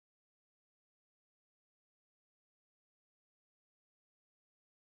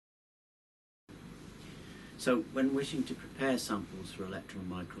So when wishing to prepare samples for electron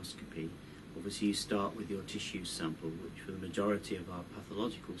microscopy, obviously you start with your tissue sample, which for the majority of our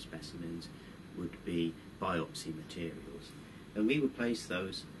pathological specimens would be biopsy materials. And we would place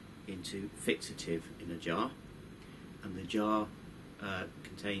those into fixative in a jar, and the jar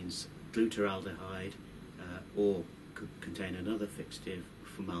contains glutaraldehyde or could contain another fixative,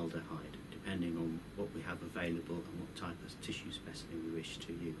 formaldehyde, depending on what we have available and what type of tissue specimen we wish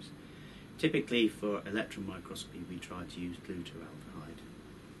to use. Typically for electron microscopy we try to use glutaraldehyde.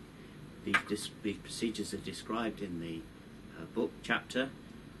 These procedures are described in the book chapter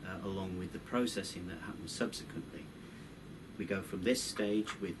along with the processing that happens subsequently. We go from this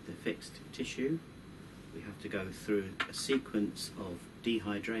stage with the fixed tissue, we have to go through a sequence of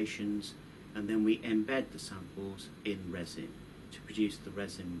dehydrations, and then we embed the samples in resin to produce the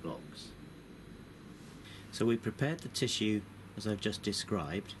resin blocks. So we prepared the tissue as I've just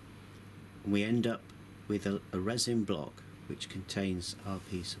described, and we end up with a resin block which contains our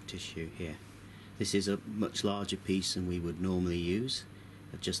piece of tissue here. This is a much larger piece than we would normally use,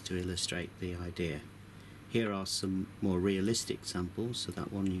 just to illustrate the idea. Here are some more realistic samples, so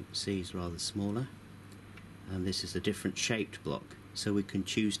that one you can see is rather smaller, and this is a different shaped block, so we can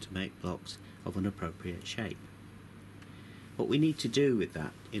choose to make blocks of an appropriate shape. What we need to do with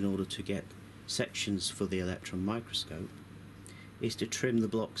that in order to get sections for the electron microscope is to trim the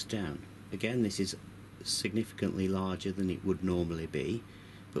blocks down. Again, this is significantly larger than it would normally be,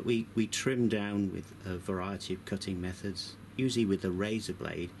 but we trim down with a variety of cutting methods, usually with a razor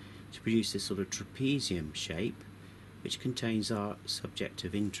blade, to produce this sort of trapezium shape which contains our subject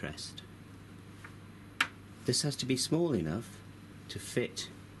of interest. This has to be small enough to fit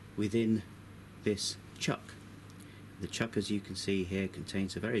within this chuck. The chuck, as you can see here,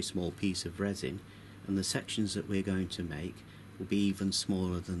 contains a very small piece of resin, and the sections that we're going to make will be even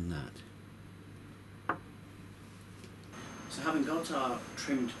smaller than that. So having got our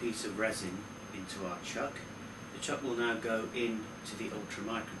trimmed piece of resin into our chuck, the chuck will now go into the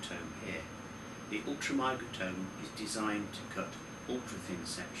ultramicrotome here. The ultramicrotome is designed to cut ultra-thin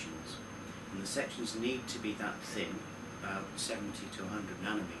sections, and the sections need to be that thin, about 70 to 100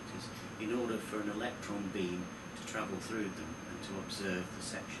 nanometers, in order for an electron beam to travel through them and to observe the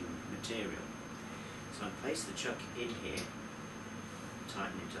section material. So I place the chuck in here,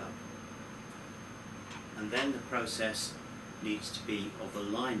 tighten it up, and then the process needs to be of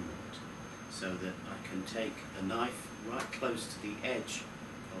alignment, so that I can take a knife right close to the edge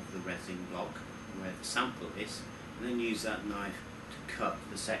of the resin block where the sample is, and then use that knife to cut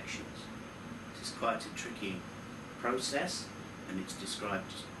the sections. It is quite a tricky process, and it's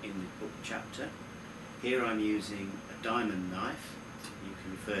described in the book chapter. Here I'm using a diamond knife. You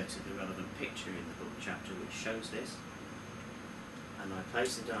can refer to the relevant picture in the book chapter which shows this. And I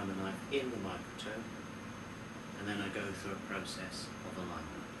place the diamond knife in the microtome, and then I go through a process of alignment.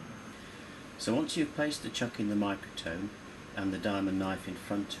 So once you've placed the chuck in the microtome and the diamond knife in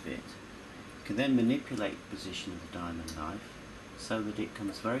front of it, you can then manipulate the position of the diamond knife so that it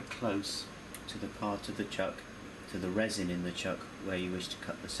comes very close to the part of the chuck, to the resin in the chuck where you wish to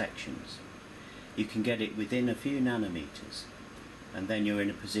cut the sections. You can get it within a few nanometers, and then you're in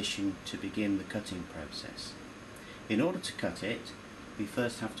a position to begin the cutting process. In order to cut it, we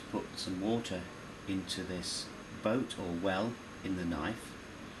first have to put some water into this boat or well in the knife,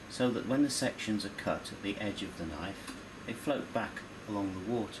 so that when the sections are cut at the edge of the knife, they float back along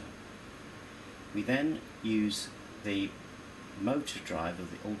the water. We then use the motor drive of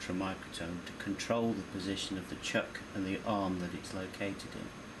the ultramicrotome to control the position of the chuck and the arm that it's located in.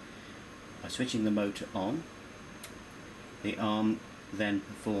 By switching the motor on, the arm then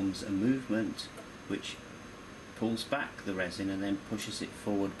performs a movement which pulls back the resin and then pushes it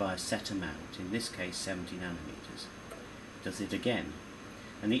forward by a set amount, in this case 70 nanometers. Does it again,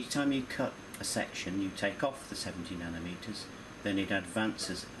 and each time you cut a section you take off the 70 nanometers, then it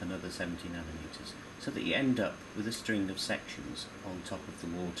advances another 70 nanometers, so that you end up with a string of sections on top of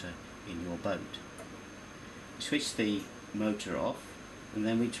the water in your boat. We switch the motor off, and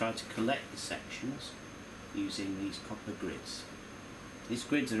then we try to collect the sections using these copper grids. These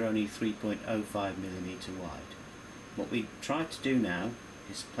grids are only 3.05 millimeter wide. What we try to do now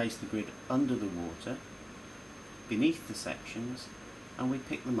is place the grid under the water, beneath the sections, and we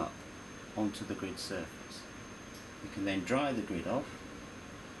pick them up onto the grid surface. We can then dry the grid off,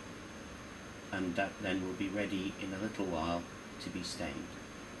 and that then will be ready in a little while to be stained.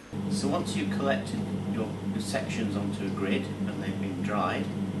 So once you've collected your sections onto a grid and they've been dried,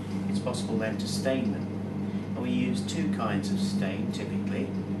 it's possible then to stain them. And we use two kinds of stain typically.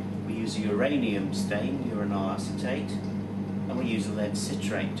 We use a uranium stain, uranyl acetate, and we use a lead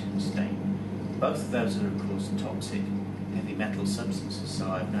citrate stain. Both of those are of course toxic heavy metal substances, so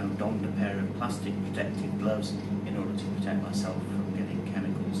I've now donned a pair of plastic protective gloves in order to protect myself from getting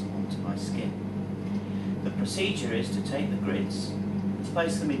chemicals onto my skin. The procedure is to take the grids and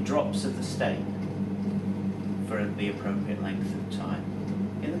place them in drops of the stain for the appropriate length of time.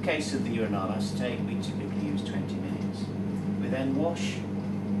 In the case of the urinal acetate, we typically use 20 minutes. We then wash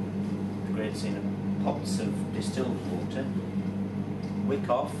the grids in pots of distilled water, wick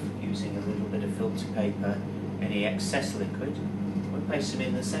off using a little bit of filter paper any excess liquid. We place them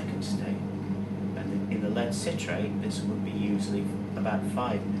in the second stain, and in the lead citrate this would be usually about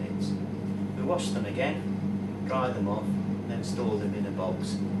 5 minutes. We wash them again, dry them off, and then store them in a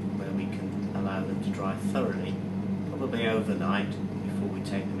box where we can allow them to dry thoroughly, probably overnight, before we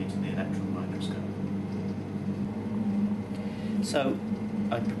take them into the electron microscope. So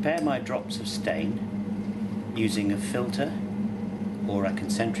I prepare my drops of stain using a filter, or I can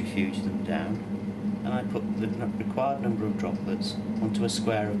centrifuge them down, and I put the required number of droplets onto a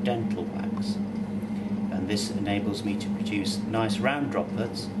square of dental wax, and this enables me to produce nice round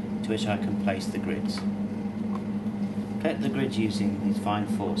droplets to which I can place the grids. Collect the grids using these fine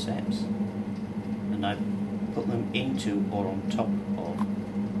forceps, and I put them into or on top of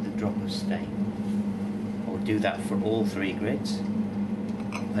the drop of stain. I would do that for all 3 grids,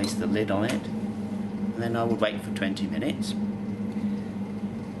 place the lid on it, and then I would wait for 20 minutes.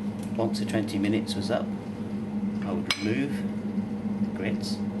 Once the 20 minutes was up, I would remove the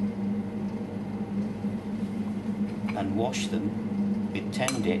grids and wash them with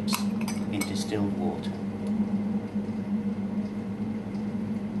 10 dips in distilled water.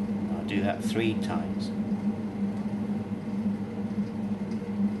 I'll do that 3 times.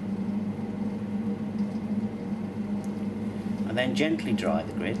 And then gently dry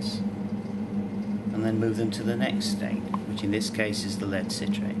the grids and then move them to the next stain, which in this case is the lead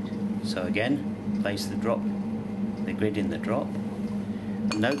citrate. So again, place the grid in the drop.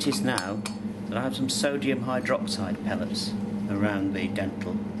 And notice now that I have some sodium hydroxide pellets around the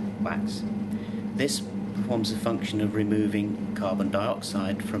dental wax. This performs the function of removing carbon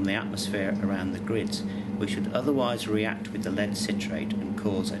dioxide from the atmosphere around the grids, which would otherwise react with the lead citrate and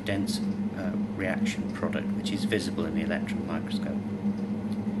cause a dense reaction product which is visible in the electron microscope.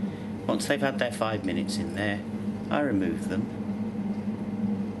 Once they've had their 5 minutes in there, I remove them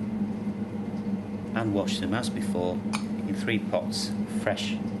and wash them as before in 3 pots of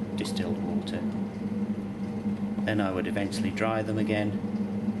fresh distilled water. Then I would eventually dry them again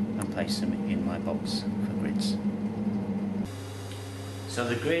and place them in my box for grids. So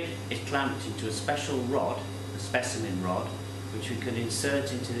the grid is clamped into a special rod, a specimen rod, which we can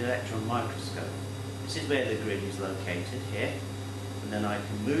insert into the electron microscope. This is where the grid is located, here, and then I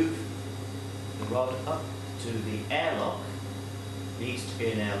can move the rod up to the airlock. It needs to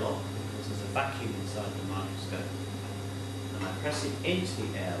be an airlock because there's a vacuum inside the microscope, and I press it into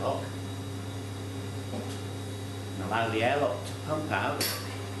the airlock and allow the airlock to pump out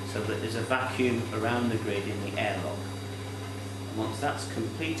so that there's a vacuum around the grid in the airlock. And once that's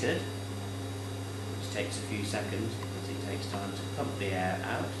completed, which takes a few seconds because it takes time to pump the air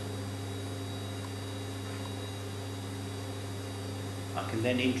out, I can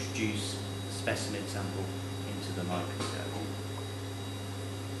then introduce the specimen sample into the microscope.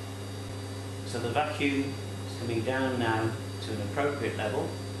 So the vacuum is coming down now to an appropriate level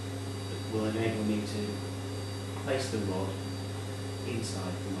that will enable me to place the rod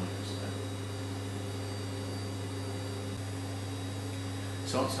inside the microscope.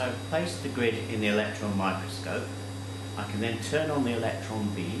 So once I've placed the grid in the electron microscope, I can then turn on the electron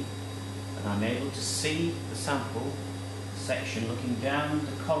beam and I'm able to see the sample section looking down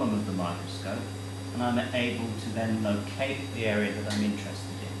the column of the microscope, and I'm able to then locate the area that I'm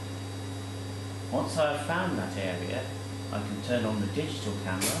interested in. Once I've found that area, I can turn on the digital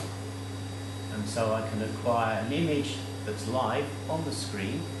camera, and so I can acquire an image that's live on the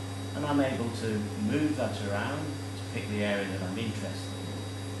screen, and I'm able to move that around to pick the area that I'm interested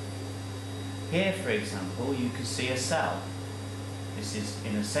in. Here, for example, you can see a cell. This is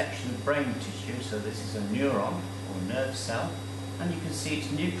in a section of brain tissue, so this is a neuron or nerve cell, and you can see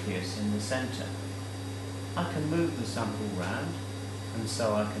its nucleus in the centre. I can move the sample round, and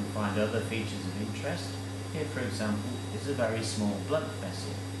so I can find other features of interest. Here, for example, is a very small blood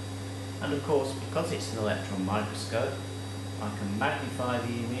vessel. And of course, because it's an electron microscope, I can magnify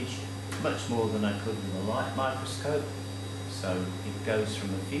the image much more than I could with a light microscope. So it goes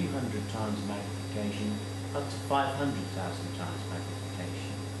from a few hundred times magnification up to 500,000 times magnification.